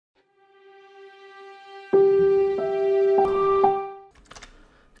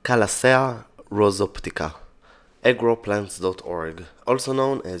Calathea Roseopicta, agroplants.org, also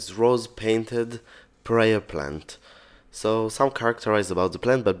known as rose-painted prayer plant. So some characterized about the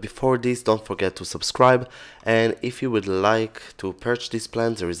plant, but before this, don't forget to subscribe. And if you would like to purchase this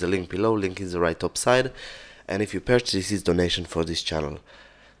plant, there is a link below, link is the right top side. And if you purchase, this is donation for this channel.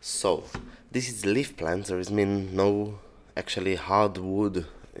 So this is leaf plant. There is no actually hard wood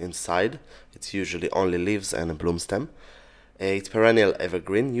inside. It's usually only leaves and a bloom stem. It's perennial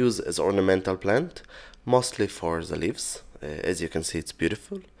evergreen, used as ornamental plant, mostly for the leaves. As you can see, it's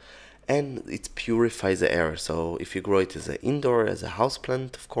beautiful. And it purifies the air, so if you grow it as an indoor, as a house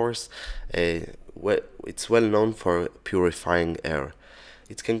plant, of course, it's well known for purifying air.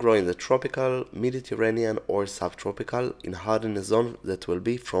 It can grow in the tropical, Mediterranean or subtropical in hardiness zone that will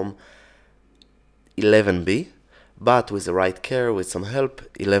be from 11B, but with the right care, with some help,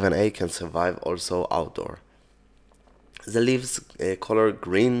 11A can survive also outdoor. The leaves color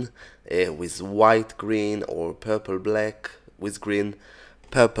green with white green or purple black with green,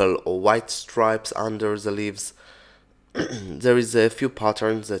 purple or white stripes under the leaves. There is a few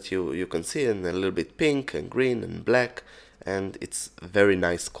patterns that you can see, and a little bit pink and green and black, and it's very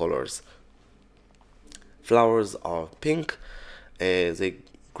nice colors. Flowers are pink. They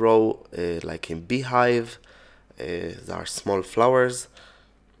grow like in beehive. There are small flowers.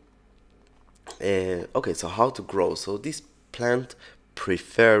 Okay, so how to grow? So this plant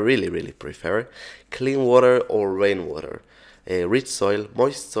really prefer clean water or rainwater, rich soil,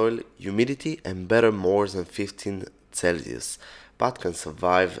 moist soil, humidity, and better more than 15 Celsius, but can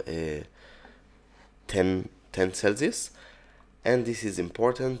survive 10 Celsius. And this is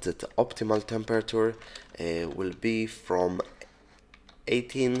important, that the optimal temperature will be from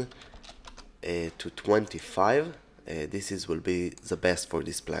 18 to 25. This will be the best for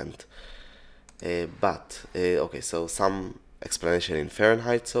this plant. Okay, so some explanation in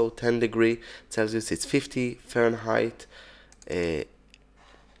Fahrenheit. So 10 degree Celsius it's 50 Fahrenheit,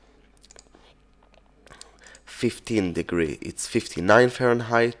 15 degree it's 59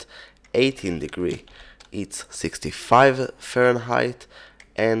 Fahrenheit, 18 degree it's 65 Fahrenheit,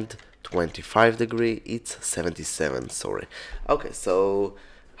 and 25 degree it's 77. Sorry. Okay, so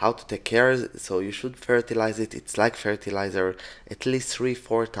how to take care? So you should fertilize it. It's like fertilizer at least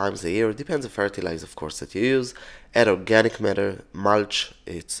 3-4 times a year. Depends on fertilizer, of course, that you use. Add organic matter, mulch.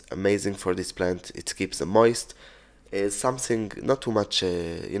 It's amazing for this plant. It keeps them moist. Something not too much,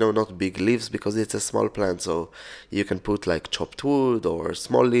 not big leaves, because it's a small plant. So you can put like chopped wood or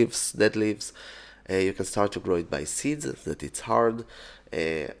small leaves, dead leaves. You can start to grow it by seeds. That it's hard.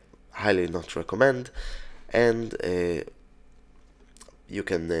 Highly not recommend. And you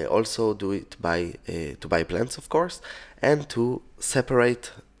can also do it by to buy plants, of course, and to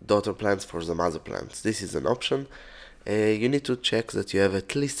separate daughter plants for the mother plants. This is an option. You need to check that you have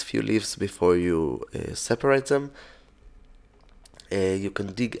at least few leaves before you separate them. You can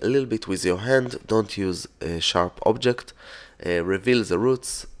dig a little bit with your hand. Don't use a sharp object. Reveal the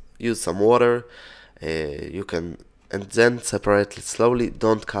roots. Use some water. And then separate it slowly.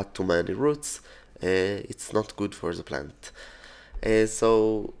 Don't cut too many roots. It's not good for the plant.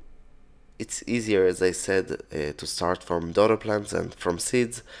 So it's easier, as I said, to start from daughter plants and from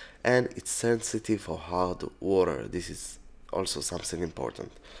seeds, and it's sensitive for hard water. This is also something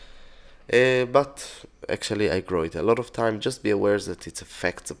important. But actually I grow it a lot of time. Just be aware that it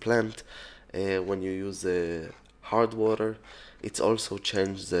affects the plant when you use hard water. It's also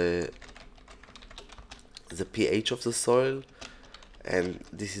changed the pH of the soil, and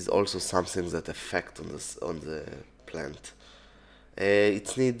this is also something that affects on the plant.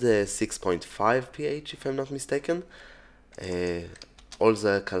 It needs 6.5 pH, if I'm not mistaken. All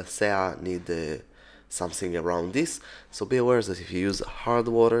the Calathea need something around this, so be aware that if you use hard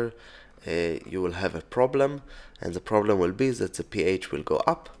water, you will have a problem, and the problem will be that the pH will go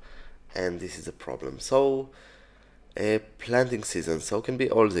up, and this is a problem. So planting season, so can be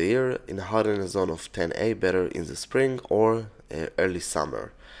all the year. In a hardiness zone of 10A, better in the spring or early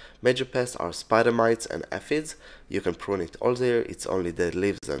summer. Major pests are spider mites and aphids. You can prune it all the year. It's only dead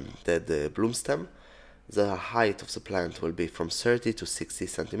leaves and dead bloom stem. The height of the plant will be from 30 to 60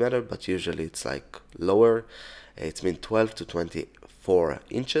 centimeter, but usually it's like lower. It's mean 12 to 24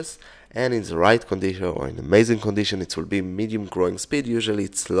 inches. And in the right condition or in amazing condition, it will be medium growing speed. Usually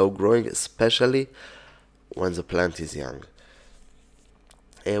it's slow growing, especially when the plant is young.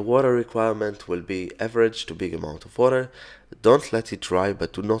 A water requirement will be average to big amount of water. Don't let it dry,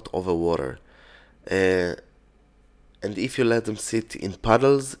 but do not overwater. And if you let them sit in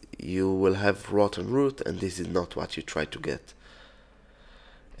puddles, you will have rotten root, and this is not what you try to get.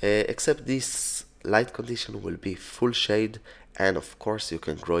 Except this light condition will be full shade, and of course you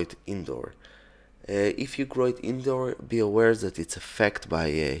can grow it indoor. If you grow it indoor, be aware that it's affected by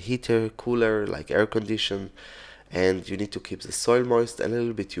a heater, cooler, like air condition, and you need to keep the soil moist and a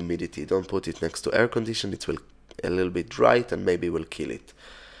little bit humidity. Don't put it next to air condition, it will a little bit dry it and maybe will kill it.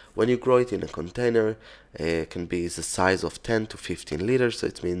 When you grow it in a container, it can be the size of 10 to 15 liters, so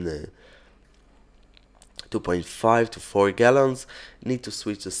it means 2.5 to 4 gallons. Need to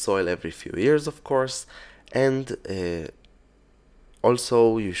switch the soil every few years, of course, and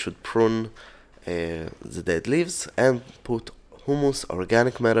also you should prune the dead leaves and put humus,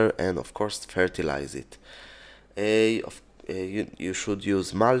 organic matter, and of course fertilize it. You should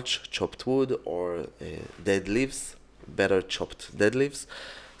use mulch, chopped wood, or dead leaves, better chopped dead leaves,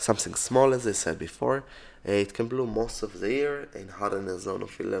 something small as I said before. It can bloom most of the year in hardiness zone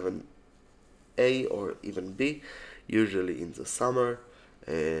of 11A or even B, usually in the summer,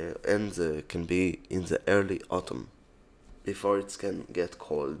 and can be in the early autumn before it can get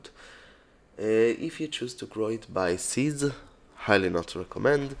cold. If you choose to grow it by seeds, highly not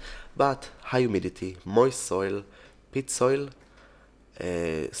recommend, but high humidity, moist soil, peat soil,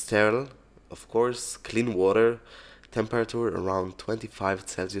 sterile, of course, clean water, temperature around 25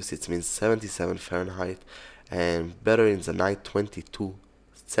 Celsius, it means 77 Fahrenheit, and better in the night 22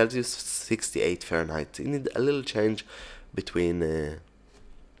 Celsius, 68 Fahrenheit. You need a little change between the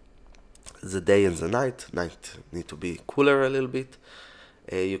day and the night. Night need to be cooler a little bit.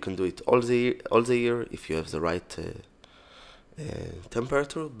 You can do it all the year if you have the right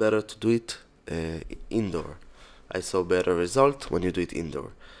temperature. Better to do it indoor. I saw better result when you do it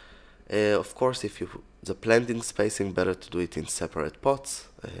indoor. Of course, if the planting spacing, better to do it in separate pots.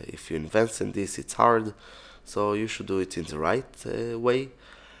 If you invest in this, it's hard, so you should do it in the right way.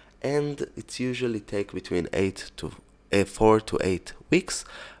 And it usually take between 4 to 8 weeks,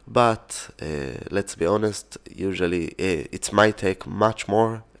 but let's be honest, usually it might take much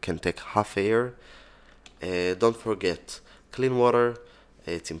more, can take half a year. Don't forget, clean water,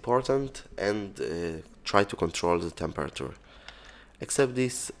 it's important, and try to control the temperature. Except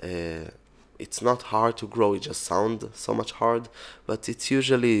this, it's not hard to grow, it just sounds so much hard, but it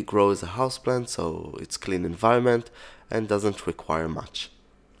usually grows a houseplant, so it's clean environment and doesn't require much.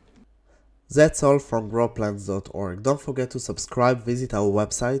 That's all from growplants.org. Don't forget to subscribe, visit our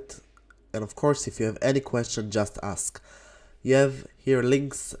website, and of course, if you have any question, just ask. You have here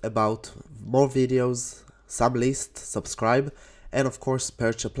links about more videos, some lists, subscribe, and of course,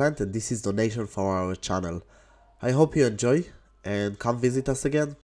 purchase a plant, and this is donation for our channel. I hope you enjoy, and come visit us again.